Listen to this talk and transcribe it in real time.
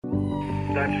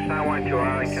Dutch San to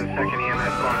Arlington, 2nd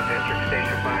EMS Bond District,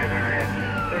 Station 5 area,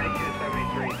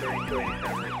 3273,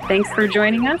 3287. Thanks for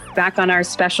joining us back on our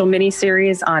special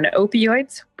mini-series on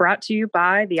opioids, brought to you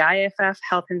by the IAFF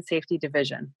Health and Safety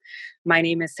Division. My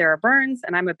name is Sarah Burns,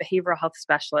 and I'm a behavioral health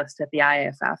specialist at the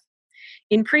IAFF.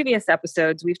 In previous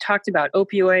episodes, we've talked about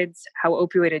opioids, how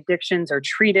opioid addictions are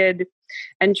treated,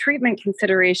 and treatment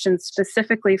considerations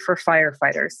specifically for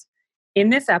firefighters. In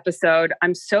this episode,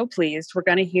 I'm so pleased we're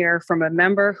going to hear from a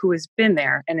member who has been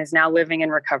there and is now living in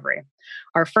recovery.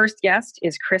 Our first guest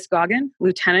is Chris Goggin,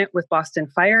 lieutenant with Boston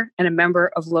Fire and a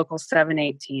member of Local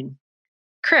 718.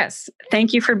 Chris,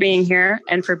 thank you for being here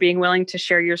and for being willing to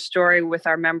share your story with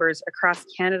our members across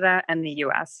Canada and the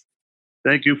U.S.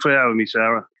 Thank you for having me,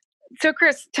 Sarah. So,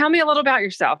 Chris, tell me a little about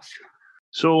yourself.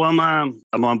 So I'm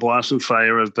on Boston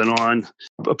Fire. I've been on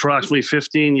approximately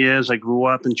 15 years. I grew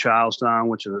up in Charlestown,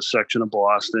 which is a section of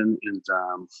Boston, and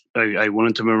I went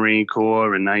into Marine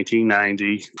Corps in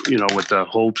 1990. You know, with the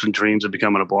hopes and dreams of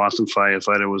becoming a Boston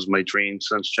firefighter was my dream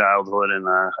since childhood, and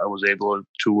I was able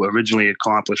to originally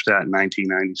accomplish that in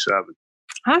 1997.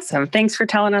 Awesome. Thanks for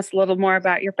telling us a little more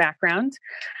about your background.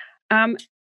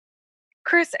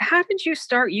 Chris, how did you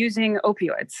start using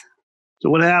opioids? So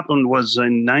what happened was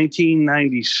in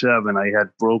 1997, I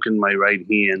had broken my right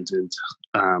hand and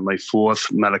my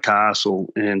fourth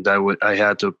metatarsal, and I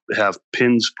had to have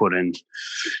pins put in.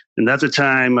 And at the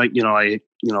time, I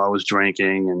was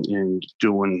drinking and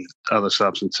doing other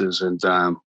substances, and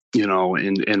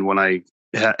and when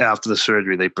after the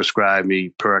surgery, they prescribed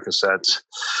me Percocets,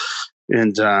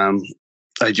 and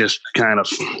I just kind of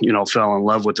fell in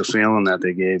love with the feeling that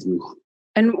they gave me.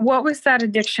 And what was that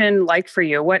addiction like for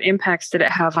you? What impacts did it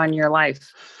have on your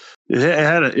life?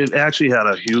 It actually had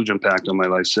a huge impact on my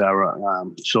life, Sarah.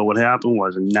 So what happened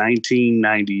was in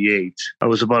 1998, I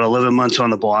was about 11 months on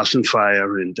the Boston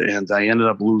Fire, and I ended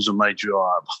up losing my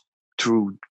job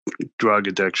through drug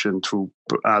addiction, through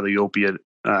the opiate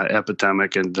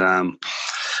epidemic, and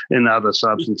other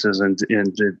substances. And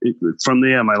from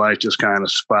there, my life just kind of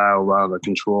spiraled out of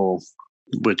control,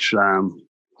 which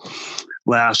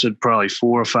lasted probably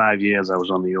 4 or 5 years. I was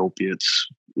on the opiates.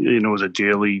 It was a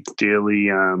daily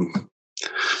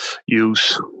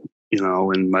use,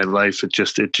 in my life. It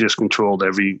just controlled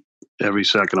every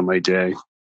second of my day.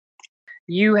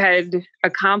 You had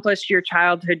accomplished your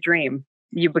childhood dream.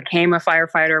 You became a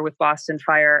firefighter with Boston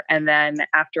Fire, and then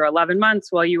after 11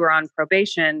 months, while you were on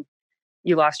probation,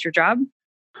 you lost your job?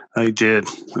 I did.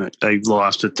 I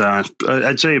lost it.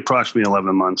 I'd say approximately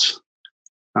 11 months.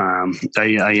 I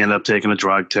ended up taking a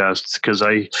drug test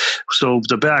so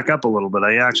to back up a little bit,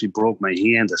 I actually broke my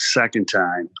hand a second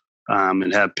time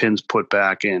and had pins put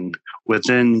back in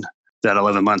within that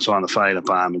 11 months on the fire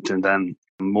department, and then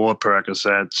more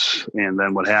Percocets. And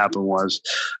then what happened was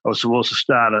I was supposed to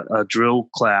start a drill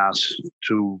class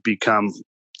to become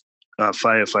a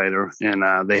firefighter,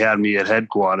 and they had me at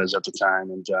headquarters at the time,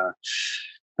 and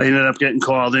I ended up getting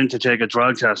called in to take a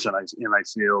drug test, and I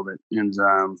failed it. And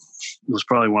it was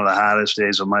probably one of the hardest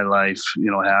days of my life.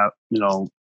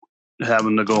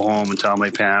 Having to go home and tell my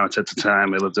parents at the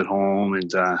time I lived at home,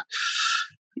 and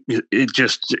it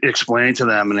just explained to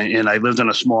them. And I lived in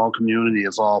a small community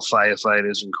of all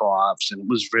firefighters and cops, and it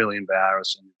was really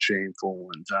embarrassing and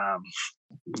shameful. And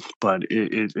but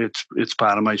it's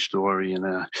part of my story. And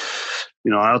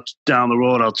out down the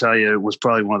road, I'll tell you, it was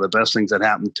probably one of the best things that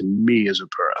happened to me as a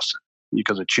person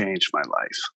because it changed my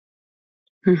life.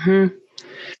 Mm-hmm.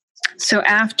 So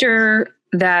after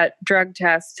that drug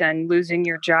test and losing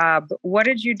your job, what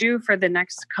did you do for the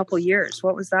next couple years?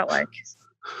 What was that like?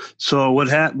 So what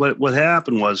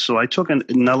happened was, I took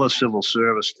another civil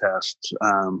service test,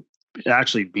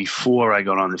 actually before I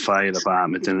got on the fire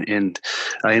department, and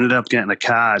I ended up getting a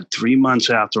card 3 months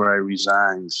after I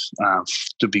resigned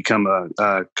to become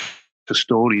a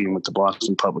custodian with the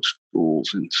Boston Public Schools.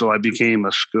 And so I became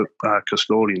a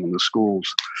custodian in the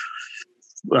schools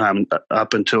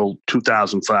up until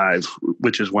 2005,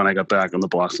 which is when I got back on the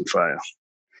Boston Fire.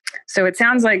 So it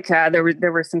sounds like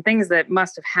there were some things that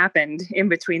must have happened in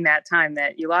between that time,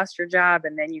 that you lost your job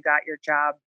and then you got your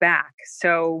job back.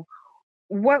 So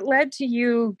what led to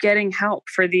you getting help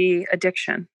for the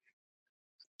addiction?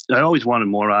 I always wanted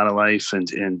more out of life, and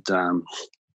it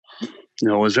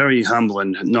was very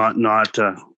humbling, not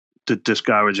to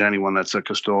discourage anyone that's a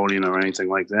custodian or anything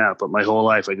like that. But my whole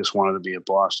life, I just wanted to be a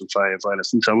Boston firefighter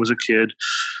since I was a kid.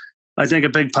 I think a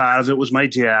big part of it was my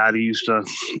dad. He used to,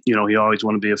 he always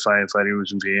wanted to be a firefighter. He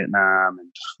was in Vietnam, and,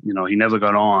 he never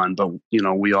got on, but,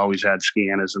 we always had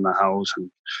scanners in the house,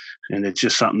 and it's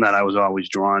just something that I was always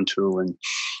drawn to. And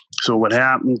So what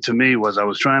happened to me was I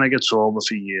was trying to get sober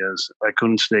for years. I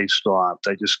couldn't stay stopped.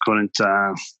 I just couldn't.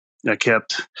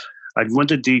 I went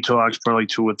to detox probably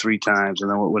 2 or 3 times,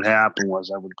 and then what would happen was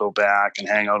I would go back and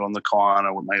hang out on the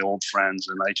corner with my old friends,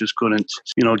 and I just couldn't,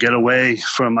 get away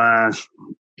from,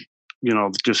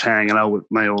 just hanging out with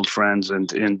my old friends,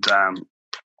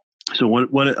 so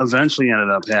what eventually ended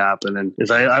up happening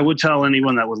is I would tell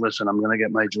anyone that would listen, I'm going to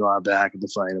get my job back at the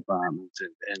fire department.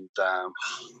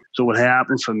 So what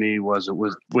happened for me was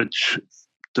which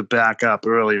to back up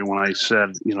earlier when I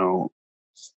said,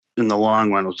 in the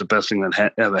long run, it was the best thing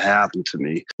that ever happened to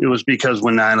me. It was because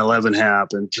when 9/11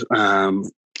 happened,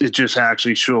 it just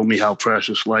actually showed me how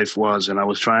precious life was. And I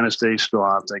was trying to stay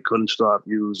stopped. I couldn't stop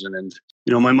using. And,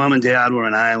 my mom and dad were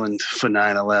in Ireland for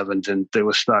 9/11, and they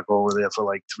were stuck over there for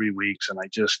like 3 weeks. And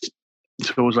so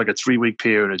it was like a 3-week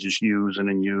period of just using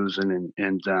and using.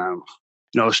 I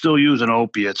was still using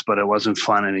opiates, but it wasn't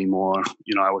fun anymore.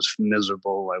 I was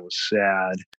miserable. I was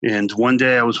sad. And one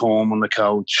day I was home on the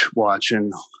couch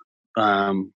watching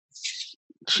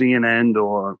CNN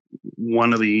or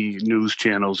one of the news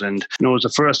channels. And it was the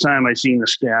first time I seen the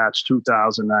stats,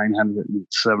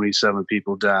 2,977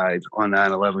 people died on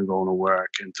 9/11 going to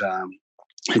work. And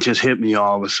it just hit me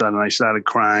all of a sudden. I started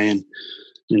crying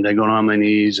and I got on my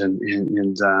knees and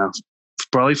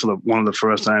probably for one of the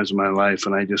first times in my life.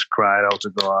 And I just cried out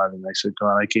to God and I said,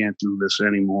 God, I can't do this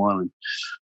anymore. And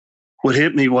what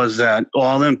hit me was that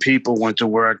all them people went to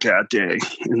work that day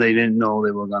and they didn't know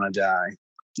they were going to die,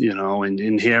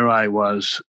 and here I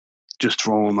was just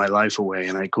throwing my life away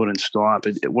and I couldn't stop.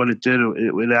 What it did,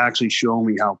 it would actually show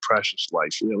me how precious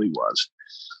life really was.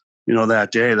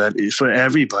 That day, that for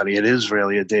everybody, it is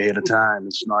really a day at a time.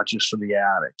 It's not just for the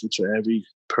addict, it's for every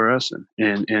person.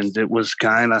 And it was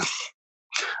kind of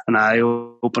an eye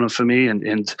opener for me.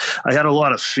 And I had a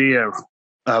lot of fear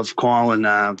of calling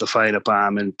the fire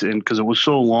department, and because it was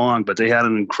so long, but they had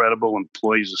an incredible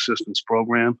employees assistance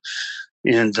program.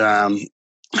 And I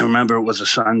remember it was a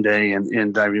Sunday,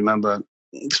 and I remember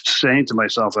saying to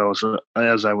myself,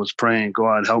 as I was praying,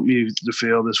 God, help me to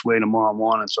feel this way tomorrow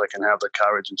morning so I can have the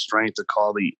courage and strength to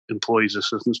call the employees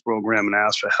assistance program and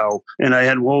ask for help. And I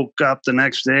had woke up the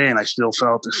next day and I still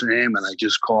felt the same. And I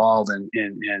just called and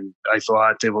I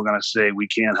thought they were going to say, we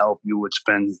can't help you. It's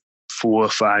been 4 or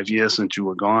 5 years since you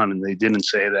were gone. And they didn't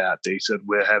say that. They said,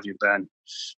 where have you been?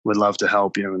 We'd love to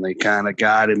help you. And they kind of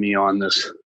guided me on this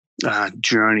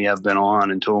journey I've been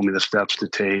on and told me the steps to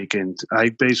take. And I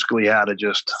basically had to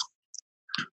just,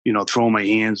 throw my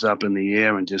hands up in the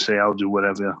air and just say, I'll do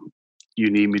whatever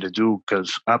you need me to do.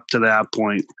 Because up to that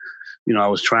point, I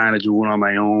was trying to do it on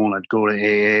my own. I'd go to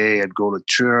AA, I'd go to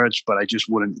church, but I just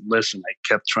wouldn't listen. I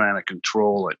kept trying to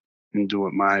control it and do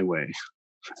it my way.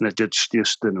 And it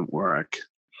just didn't work.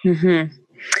 Mm-hmm.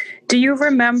 Do you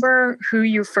remember who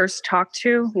you first talked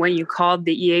to when you called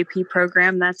the EAP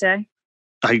program that day?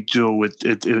 I do.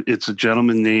 It's a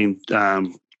gentleman named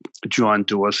John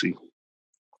Dorsey,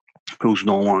 who's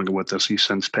no longer with us. He's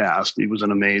since passed. He was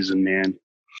an amazing man.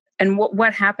 And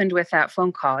what happened with that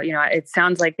phone call? It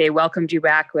sounds like they welcomed you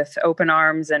back with open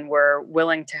arms and were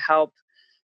willing to help.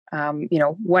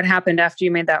 What happened after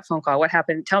you made that phone call? What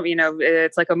happened? Tell me,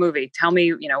 it's like a movie. Tell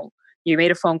me, you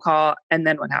made a phone call and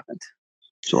then what happened?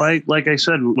 So like I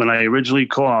said, when I originally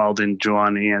called and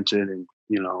John answered and,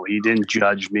 he didn't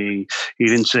judge me. He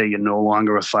didn't say, you're no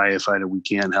longer a firefighter. We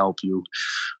can't help you.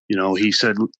 He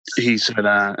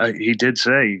did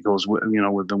say, he goes,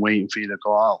 we've been waiting for you to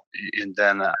call. And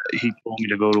then he told me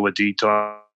to go to a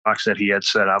detox that he had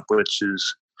set up,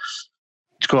 it's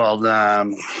called, I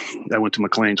went to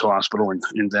McLean's Hospital.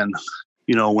 And then,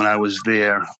 when I was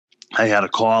there, I had to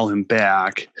call him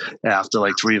back after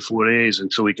like 3 or 4 days, and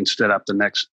so we can set up the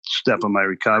next step of my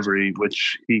recovery,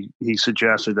 which he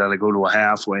suggested that I go to a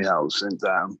halfway house. And,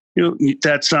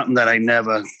 that's something that I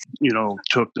never,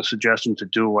 took the suggestion to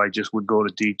do. I just would go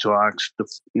to detox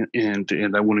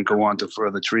and I wouldn't go on to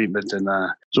further treatment. And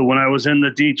so when I was in the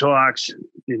detox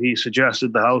and he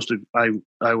suggested the house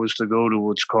I was to go to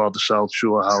what's called the South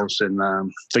Shore House. And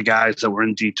the guys that were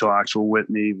in detox were with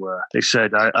me. They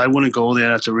said, I wouldn't go there.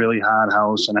 That's a really hard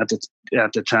house. And at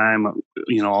the time,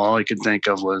 all I could think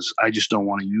of was, I just don't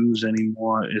want to use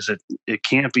anymore. It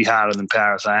can't be harder than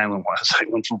Paris Island was. I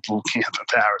went through boot camp in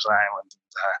Paris Island.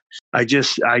 I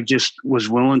just was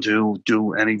willing to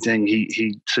do anything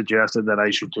he suggested that I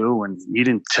should do. And he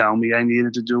didn't tell me I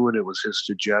needed to do it. It was his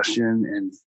suggestion.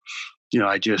 And,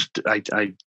 I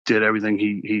did everything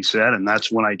he said. And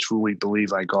that's when I truly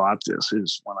believe I got this,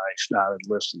 is when I started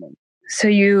listening. So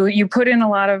you put in a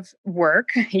lot of work.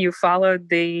 You followed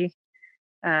the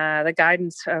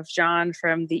guidance of John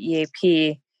from the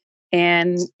EAP.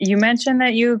 And you mentioned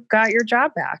that you got your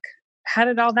job back. How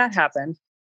did all that happen?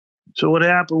 So what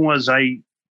happened was I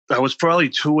was probably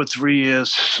 2 or 3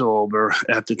 years sober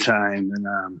at the time,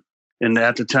 and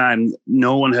at the time,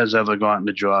 no one has ever gotten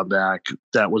a job back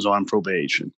that was on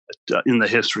probation in the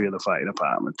history of the fire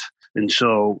department. And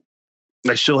so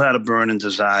I still had a burning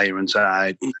desire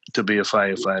inside to be a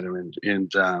firefighter.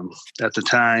 And at the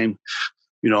time,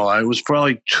 I was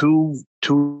probably 2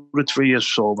 to 3 years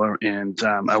sober, and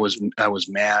I was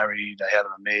married. I had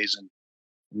an amazing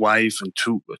wife and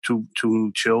two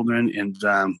children, and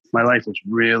my life was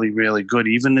really, really good.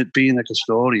 Even it being a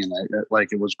custodian,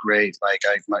 it was great.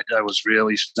 I was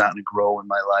really starting to grow in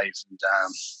my life, and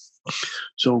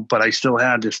but I still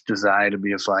had this desire to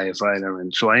be a firefighter.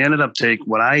 And so I ended up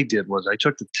what I did was I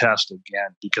took the test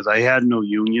again because I had no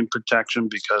union protection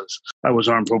because I was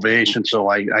on probation. So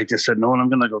I just said, no, I'm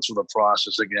going to go through the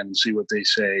process again and see what they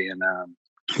say. And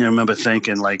I remember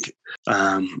thinking,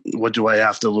 what do I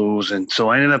have to lose? And so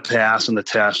I ended up passing the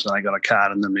test, and I got a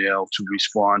card in the mail to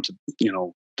respond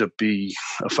to be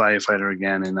a firefighter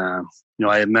again. And,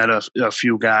 I had met a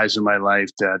few guys in my life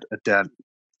that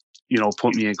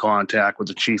put me in contact with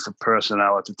the chief of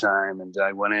personnel at the time. And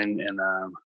I went in and,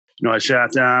 I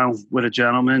sat down with a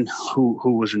gentleman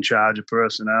who was in charge of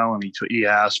personnel, and he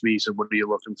asked me, he said, what are you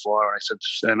looking for?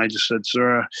 I just said,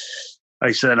 sir,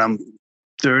 I said, I'm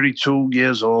 32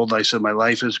 years old. I said, my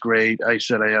life is great. I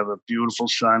said, I have a beautiful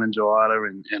son and daughter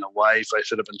and a wife. I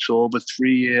said, I've been sober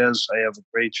 3 years. I have a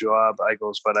great job. I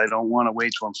goes, but I don't want to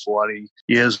wait till I'm 40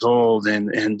 years old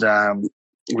and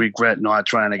regret not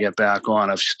trying to get back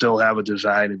on. I still have a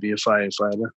desire to be a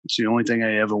firefighter. It's the only thing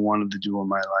I ever wanted to do in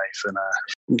my life. And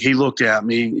he looked at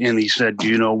me and he said, do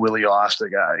you know Willie Oster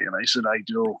guy? And I said, I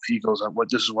do. He goes,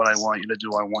 this is what I want you to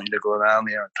do. I want you to go down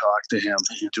there and talk to him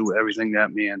and do everything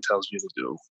that man tells you to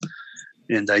do.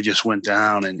 And I just went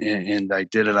down and I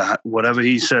did it. Whatever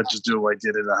he said to do, I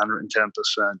did it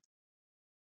 110%.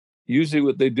 Usually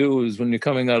what they do is when you're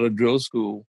coming out of drill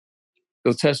school,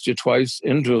 they'll test you twice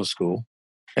in drill school.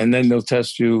 And then they'll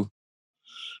test you,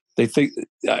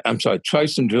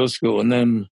 twice in drill school, and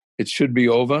then it should be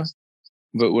over.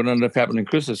 But what ended up happening in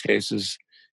Chris's case is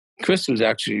Chris was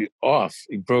actually off.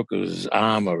 He broke his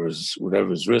arm or his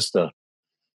wrist up.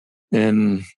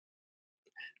 And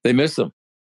they missed him.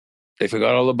 They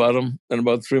forgot all about him. And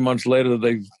about 3 months later,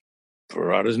 they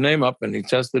brought his name up and he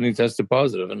tested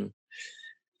positive. And,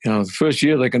 the first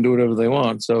year they can do whatever they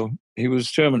want. So he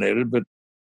was terminated, but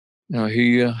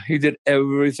he did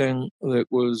everything that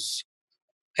was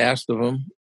asked of him.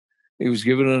 He was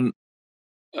given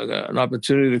an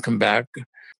opportunity to come back.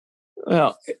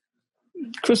 Well,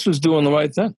 Chris was doing the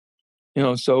right thing,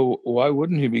 so why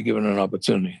wouldn't he be given an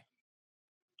opportunity?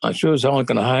 I sure as hell ain't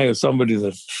going to hire somebody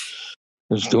that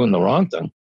is doing the wrong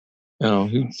thing.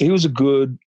 He was a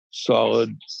good,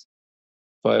 solid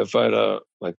firefighter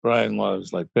like Brian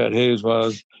was, like Pat Hayes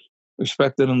was,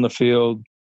 respected in the field.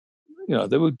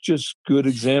 They were just good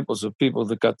examples of people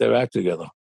that got their act together.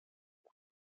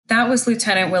 That was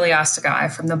Lieutenant Willie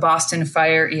Ostagai from the Boston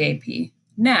Fire EAP.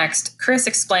 Next, Chris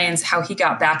explains how he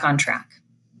got back on track.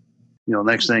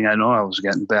 Next thing I know, I was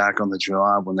getting back on the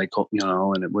job when they called,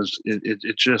 and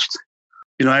it just,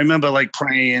 I remember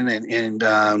praying and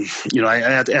I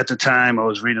at the time I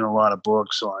was reading a lot of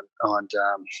books on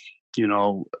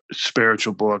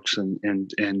spiritual books and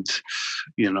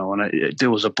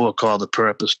there was a book called The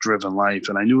Purpose Driven Life,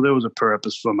 and I knew there was a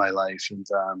purpose for my life. And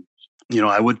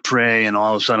I would pray, and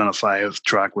all of a sudden a fire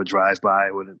truck would drive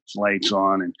by with its lights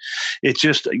on, and it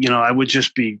just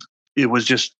it was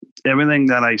just everything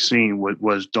that I seen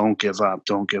was don't give up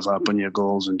on your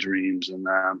goals and dreams.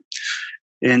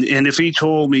 And if he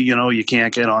told me, you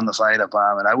can't get on the fire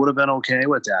department, I would have been okay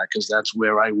with that because that's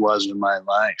where I was in my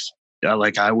life.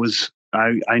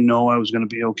 I know I was going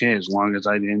to be okay as long as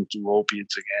I didn't do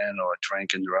opiates again or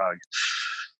drink and drug.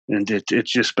 And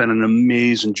it's just been an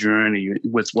amazing journey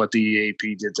with what the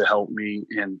EAP did to help me.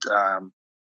 And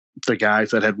the guys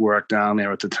that had worked down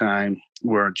there at the time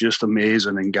were just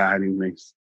amazing in guiding me.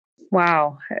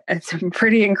 Wow. It's a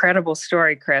pretty incredible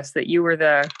story, Chris, that you were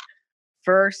the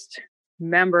first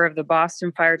member of the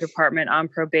Boston Fire Department on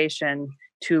probation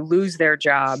to lose their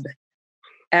job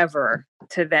ever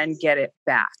to then get it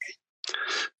back.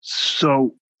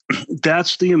 So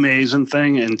that's the amazing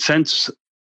thing. And since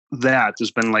that,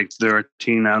 there's been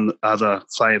 13 other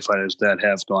firefighters that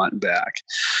have gotten back.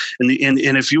 And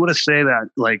if you were to say that,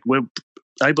 we're,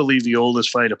 I believe, the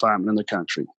oldest fire department in the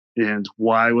country. And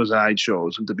why was I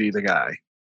chosen to be the guy?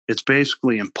 It's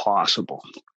basically impossible.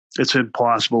 It's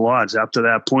impossible odds. Up to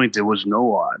that point, there was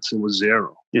no odds. It was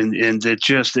zero. And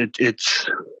it's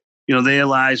they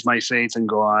realized my faith in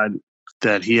God,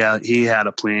 that he had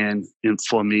a plan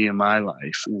for me in my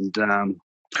life. And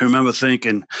I remember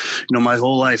thinking, my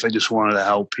whole life I just wanted to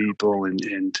help people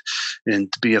and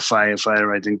to be a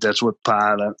firefighter. I think that's what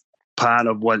part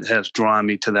of what has drawn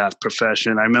me to that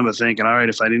profession. I remember thinking, all right,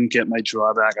 if I didn't get my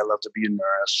job back, I'd love to be a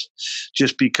nurse,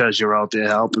 just because you're out there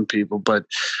helping people. But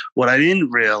what I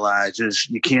didn't realize is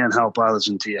you can't help others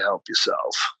until you help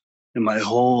yourself. In my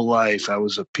whole life, I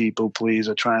was a people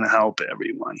pleaser, trying to help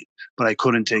everyone, but I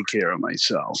couldn't take care of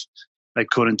myself. I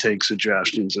couldn't take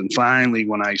suggestions. And finally,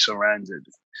 when I surrendered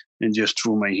and just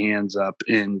threw my hands up,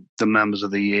 and the members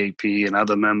of the EAP and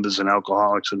other members in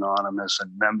Alcoholics Anonymous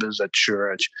and members at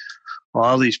church,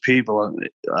 all these people,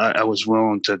 I was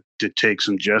willing to take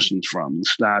suggestions from and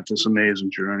start this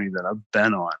amazing journey that I've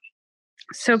been on.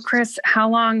 So, Chris, how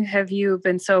long have you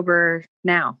been sober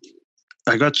now?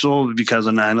 I got sober because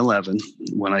of 9/11,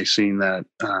 when I seen that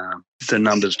the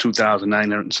number's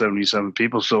 2,977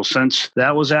 people. So since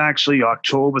that was actually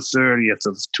October 30th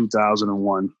of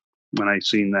 2001, when I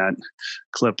seen that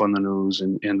clip on the news,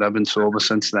 and I've been sober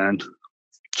since then.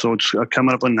 So it's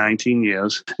coming up on 19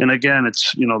 years. And again,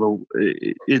 it's, I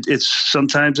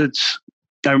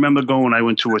remember I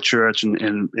went to a church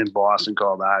in Boston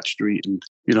called Arch Street. And,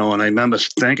 and I remember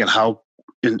thinking how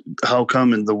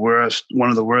come one of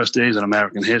the worst days in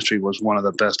American history was one of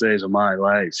the best days of my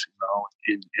life,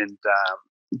 and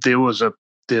there's a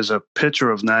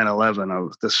picture of 9/11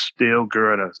 of the steel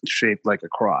girder shaped like a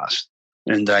cross.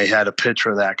 And I had a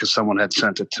picture of that because someone had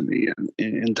sent it to me.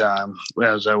 And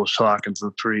as I was talking to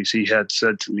the priest, he had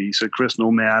said to me, he said, Chris,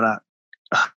 no matter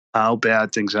how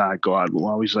bad things are, God will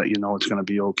always let you know it's going to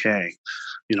be okay.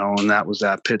 And that was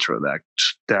that picture of that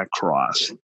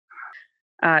cross.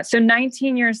 So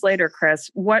 19 years later, Chris,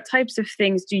 what types of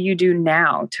things do you do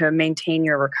now to maintain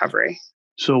your recovery?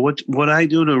 So what I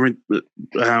do to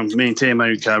maintain my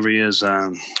recovery is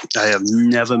I have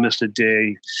never missed a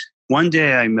day. One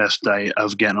day I missed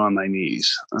of getting on my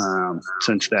knees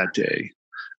since that day.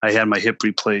 I had my hip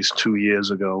replaced 2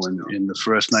 years ago, and in the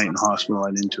first night in hospital,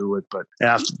 I didn't do it. But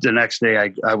after the next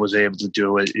day, I was able to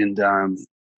do it. And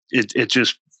it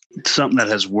just something that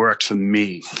has worked for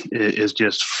me is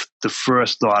just the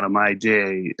first thought of my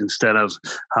day. Instead of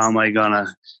how am I going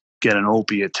to get an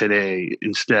opiate today,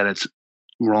 instead it's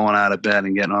rolling out of bed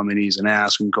and getting on my knees and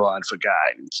asking God for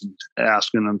guidance and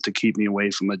asking him to keep me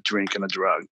away from a drink and a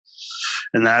drug.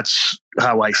 And that's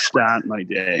how I start my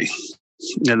day.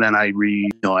 And then I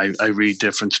read, I read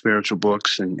different spiritual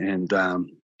books and I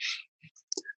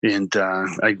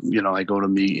go to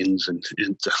meetings and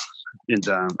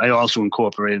I also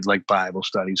incorporated like Bible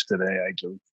studies today. I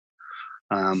do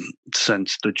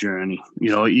since the journey.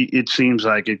 It seems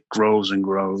like it grows and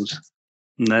grows.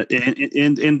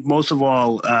 And most of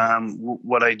all,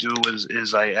 what I do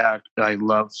is I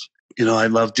love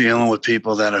dealing with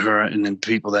people that are hurting and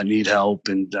people that need help.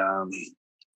 And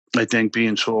I think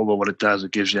being sober, what it does,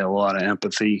 it gives you a lot of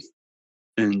empathy.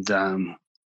 And,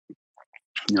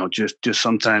 just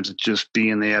sometimes it's just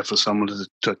being there for someone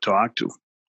to talk to.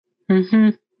 Mm-hmm.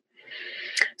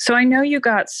 So I know you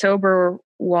got sober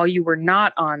while you were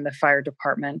not on the fire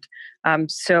department.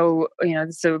 So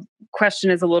the question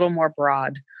is a little more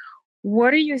broad.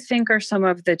 What do you think are some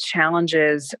of the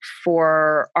challenges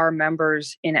for our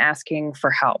members in asking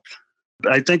for help?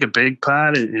 I think a big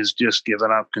part is just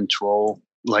giving up control.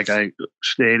 Like I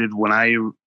stated, when I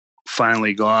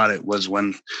finally got it was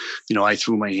when, I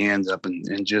threw my hands up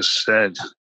and just said,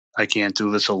 I can't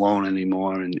do this alone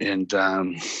anymore. And a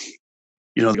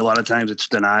lot of times it's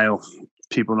denial.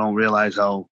 People don't realize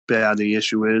how bad the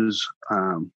issue is.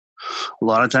 A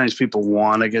lot of times people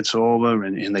want to get sober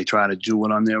and they try to do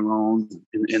it on their own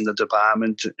in the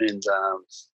department. And,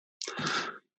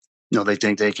 they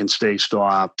think they can stay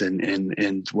stopped.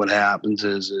 And what happens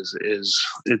is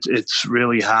it's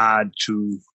really hard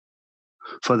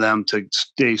for them to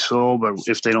stay sober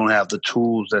if they don't have the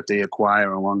tools that they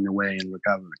acquire along the way in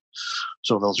recovery.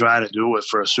 So they'll try to do it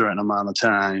for a certain amount of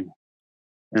time.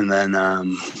 And then,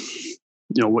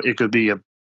 it could be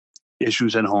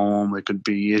issues at home. It could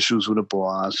be issues with a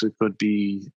boss. It could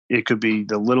be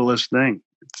the littlest thing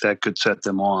that could set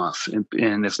them off.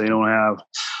 And if they don't have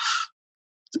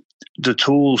the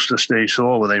tools to stay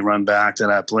sober, they run back to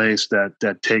that place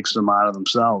that takes them out of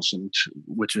themselves, and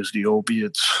which is the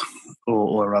opiates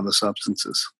or other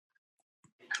substances.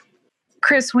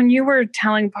 Chris, when you were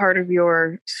telling part of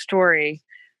your story,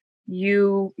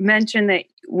 you mentioned that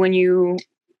when you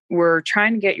were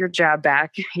trying to get your job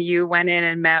back, you went in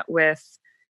and met with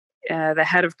the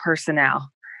head of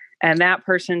personnel, and that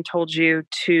person told you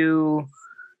to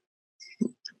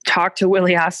talk to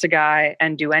Willie Ostagai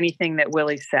and do anything that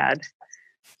Willie said.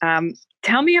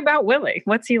 Tell me about Willie.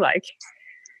 What's he like?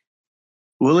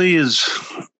 Willie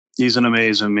he's an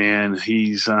amazing man.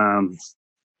 He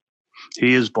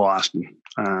is Boston.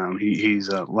 He's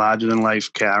a larger than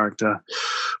life character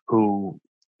who,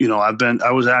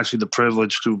 I was actually the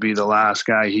privileged to be the last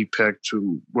guy he picked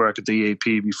to work at the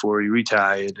AP before he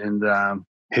retired. And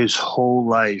his whole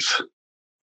life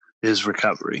is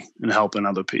recovery and helping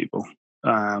other people.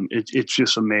 It's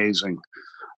just amazing.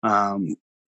 And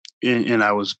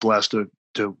I was blessed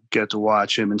to get to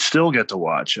watch him and still get to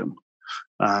watch him.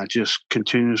 Just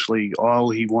continuously, all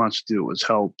he wants to do is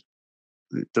help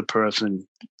the person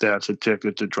that's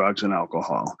addicted to drugs and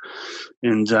alcohol.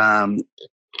 And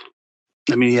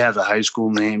he has a high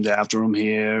school named after him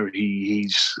here.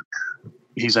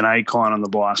 He's an icon on the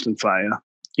Boston Fire,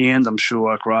 and I'm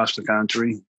sure across the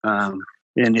country.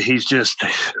 And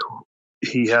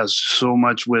he has so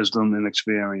much wisdom and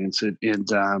experience, and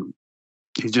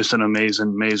he's just an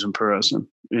amazing person,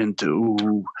 and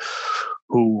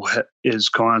who is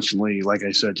constantly, like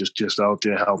I said, just out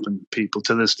there helping people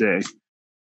to this day.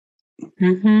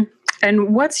 Mm-hmm.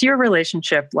 And what's your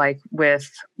relationship like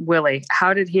with Willie?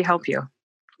 How did he help you?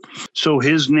 So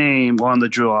his name on the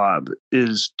job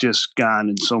is just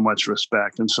garnered so much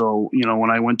respect. And so, when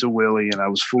I went to Willie and I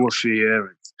was full of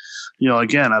fear,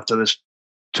 again, up to this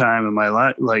time in my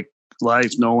life,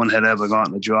 no one had ever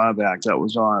gotten a job back that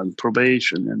was on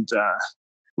probation. And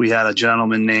we had a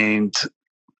gentleman named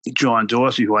John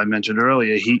Dorsey, who I mentioned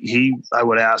earlier. I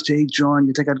would ask, "Hey, John,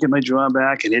 you think I'd get my job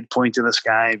back?" And he'd point to the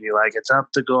sky and be like, "It's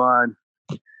up to God."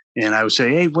 And I would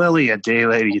say, "Hey, Willie," a day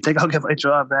later, "you think I'll get my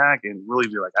job back?" And Willie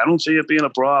would be like, "I don't see it being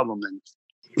a problem." And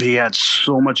he had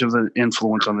so much of an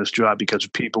influence on this job because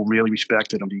people really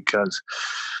respected him, because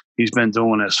he's been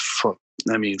doing this for,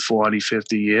 40,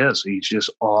 50 years.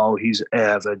 All he's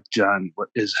ever done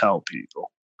is help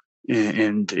people.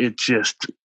 And it just,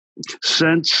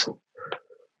 since,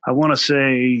 I want to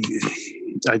say,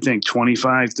 I think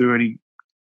 25, 30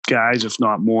 guys, if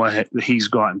not more, he's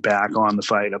gotten back on the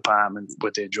fire department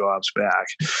with their jobs back.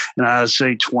 And I would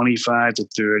say 25 to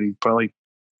 30, probably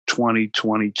 20,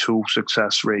 22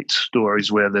 success rate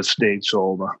stories where they've stayed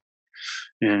sober.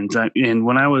 And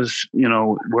when I was,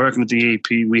 working at the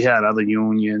AP, we had other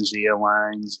unions, the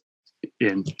airlines,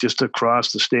 and just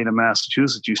across the state of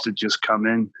Massachusetts used to just come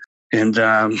in and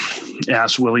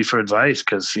ask Willie for advice,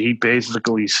 because he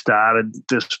basically started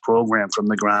this program from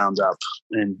the ground up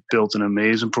and built an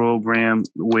amazing program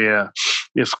where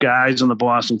if guys on the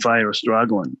Boston Fire are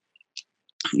struggling,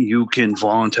 you can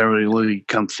voluntarily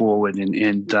come forward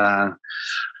and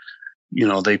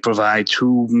they provide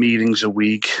 2 meetings a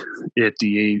week at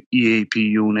the EAP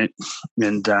unit,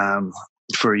 and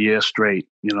for a year straight,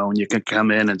 and you can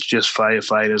come in. It's just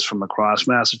firefighters from across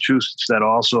Massachusetts. That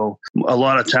also, a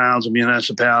lot of towns and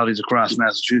municipalities across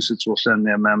Massachusetts will send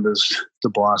their members to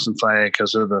Boston Fire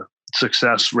because of the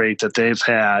success rate that they've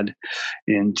had.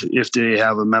 And if they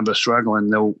have a member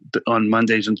struggling, on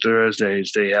Mondays and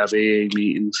Thursdays, they have AA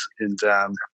meetings, and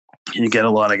you get a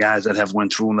lot of guys that have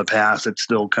went through in the past that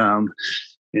still come,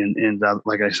 and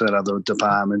like I said, other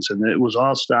departments. And it was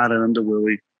all started under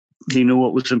Willie. He knew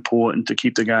what was important to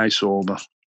keep the guy sober.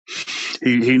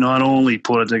 He not only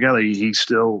put it together,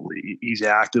 he's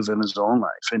active in his own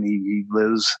life, and he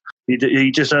lives.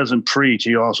 He just doesn't preach.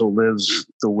 He also lives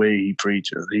the way he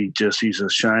preaches. He's a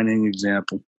shining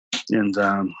example, and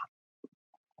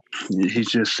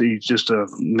he's just an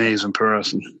amazing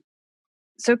person.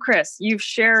 So, Chris, you've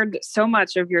shared so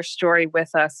much of your story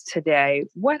with us today.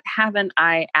 What haven't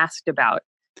I asked about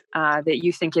that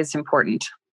you think is important?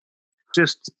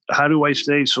 Just how do I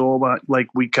stay sober? Like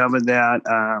we covered that.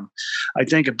 I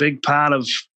think a big part of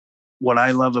what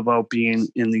I love about being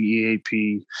in the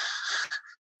EAP,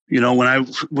 when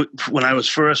I was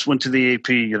first went to the AP,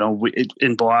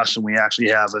 in Boston, we actually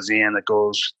have a van that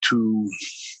goes to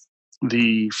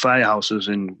the firehouses,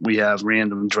 and we have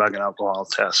random drug and alcohol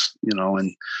tests,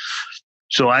 and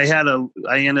so I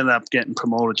ended up getting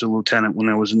promoted to lieutenant when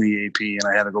I was in the AP, and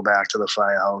I had to go back to the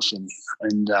firehouse, and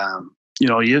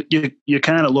you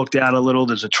kind of looked at a little.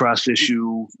 There's a trust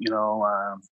issue,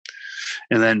 and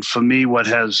then for me, what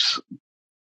has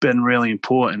been really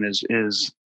important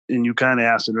is, and you kind of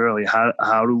asked it earlier,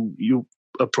 how do you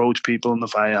approach people in the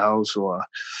firehouse? Or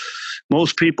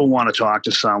most people want to talk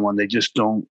to someone, they just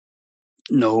don't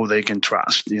know who they can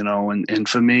trust, and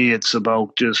for me, it's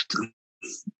about just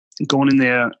going in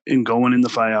there and going in the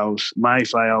firehouse, my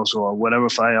firehouse, or whatever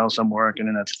firehouse I'm working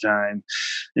in at the time,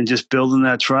 and just building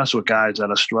that trust with guys that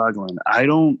are struggling. I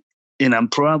don't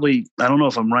know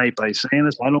if I'm right by saying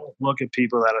this, I don't look at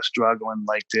people that are struggling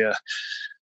like they're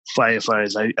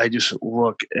firefighters, I just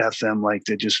look at them like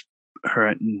they're just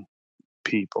hurting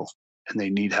people and they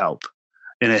need help.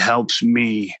 And it helps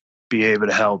me be able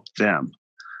to help them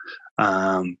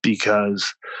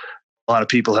because a lot of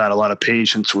people had a lot of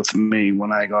patience with me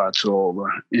when I got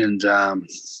sober. And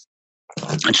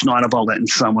it's not about letting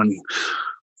someone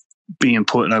being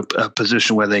put in a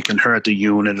position where they can hurt the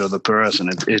unit or the person.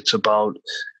 It's about,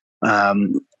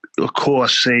 of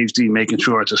course, safety, making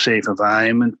sure it's a safe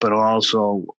environment, but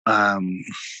also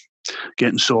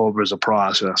getting sober is a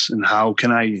process. And how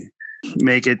can I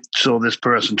make it so this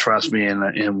person trusts me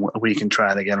and we can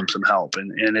try to get them some help?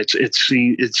 And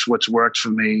it's what's worked for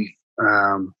me.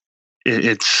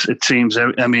 It seems,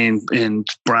 I mean, and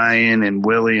Brian and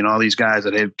Willie and all these guys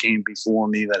that have came before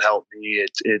me that helped me,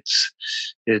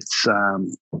 it's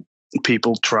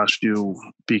people trust you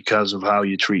because of how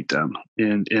you treat them.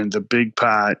 And the big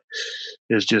part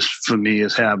is just for me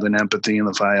is having empathy in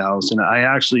the firehouse. And I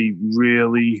actually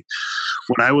really,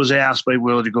 when I was asked by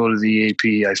Willie to go to the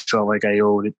EAP, I felt like I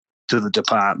owed it to the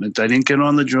department. I didn't get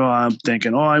on the job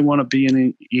thinking, I want to be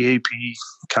an EAP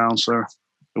counselor.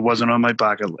 It wasn't on my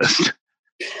bucket list.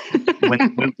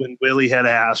 when Willie had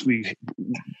asked me,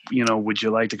 would you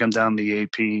like to come down to the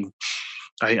AP?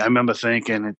 I remember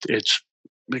thinking it's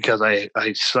because I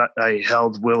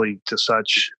held Willie to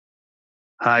such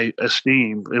high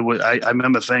esteem. I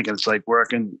remember thinking it's like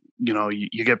working.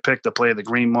 You get picked to play the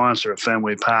Green Monster at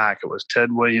Fenway Park. It was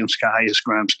Ted Williams, Guy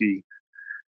Yaskremski,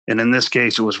 and in this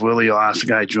case, it was Willie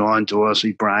Osterguy, John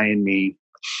Dorsey, Brian, me.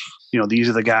 These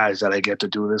are the guys that I get to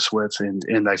do this with.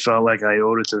 And I felt like I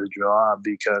owed it to the job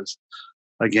because,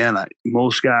 again,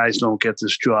 most guys don't get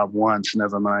this job once,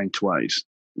 never mind twice.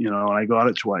 I got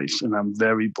it twice, and I'm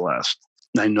very blessed.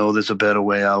 I know there's a better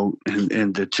way out.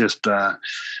 And it just, so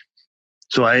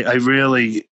I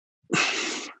really,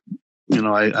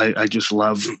 I just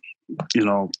love,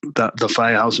 the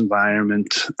firehouse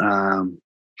environment.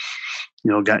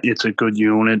 It's a good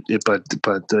unit, but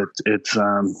it's,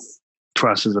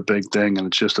 trust is a big thing, and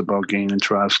it's just about gaining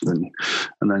trust and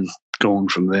then going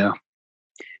from there.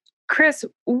 Chris,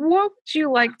 what would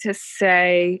you like to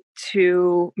say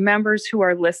to members who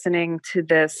are listening to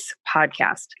this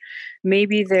podcast?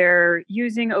 Maybe they're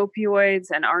using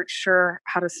opioids and aren't sure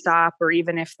how to stop, or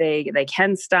even if they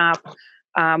can stop.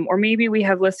 Or maybe we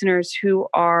have listeners who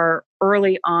are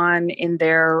early on in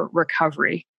their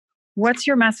recovery. What's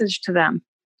your message to them?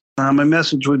 My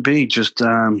message would be just,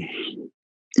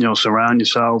 surround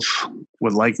yourself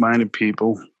with like-minded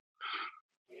people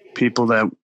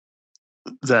that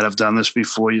have done this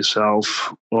before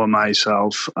yourself or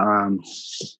myself. One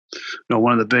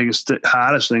of the biggest,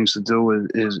 hardest things to do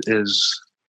is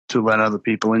to let other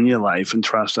people in your life and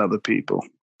trust other people.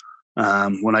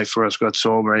 When I first got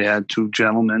sober, I had two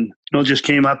gentlemen, just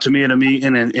came up to me at a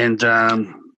meeting and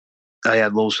I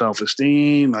had low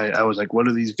self-esteem. I was like, what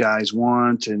do these guys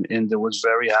want? And it was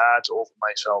very hard to open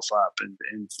myself up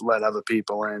and let other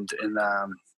people in. And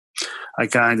I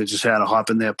kind of just had to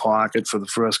hop in their pocket for the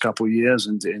first couple of years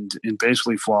and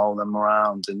basically follow them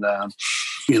around and,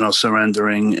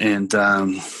 surrendering. And,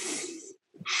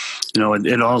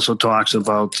 it also talks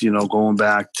about, going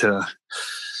back to,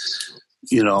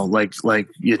 like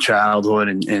your childhood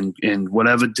and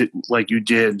whatever, like you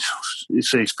did,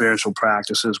 say spiritual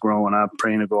practices growing up,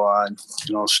 praying to God,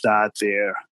 start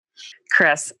there.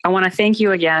 Chris, I want to thank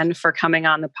you again for coming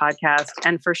on the podcast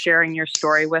and for sharing your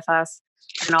story with us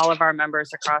and all of our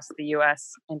members across the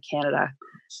U.S. and Canada.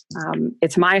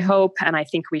 It's my hope, and I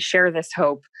think we share this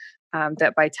hope,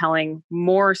 that by telling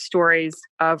more stories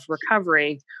of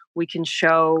recovery, we can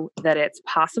show that it's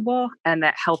possible and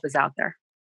that help is out there.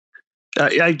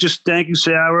 I just thank you,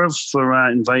 Sarah, for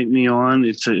inviting me on.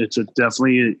 It's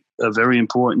definitely a very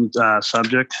important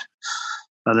subject.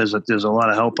 There's a lot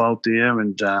of help out there,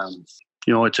 and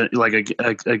it's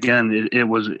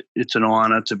it's an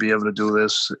honor to be able to do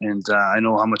this. And I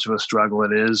know how much of a struggle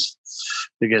it is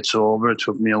to get sober. It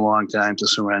took me a long time to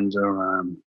surrender.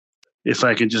 If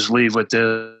I could just leave with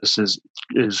this is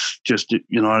just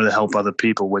in order to help other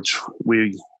people, which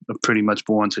we are pretty much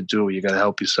born to do. You got to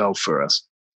help yourself first.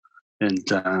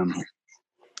 And, I'm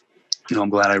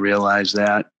glad I realized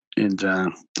that. And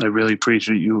I really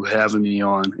appreciate you having me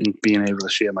on and being able to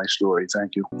share my story.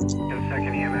 Thank you.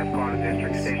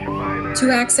 To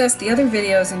access the other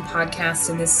videos and podcasts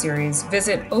in this series,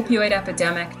 visit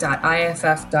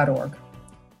opioidepidemic.iff.org.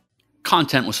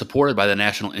 Content was supported by the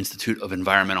National Institute of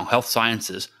Environmental Health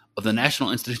Sciences of the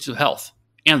National Institutes of Health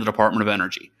and the Department of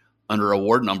Energy under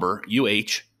award number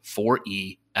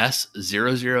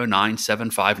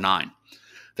UH4ES009759.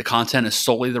 The content is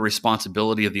solely the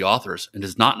responsibility of the authors and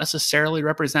does not necessarily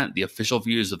represent the official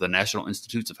views of the National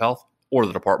Institutes of Health or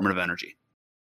the Department of Energy.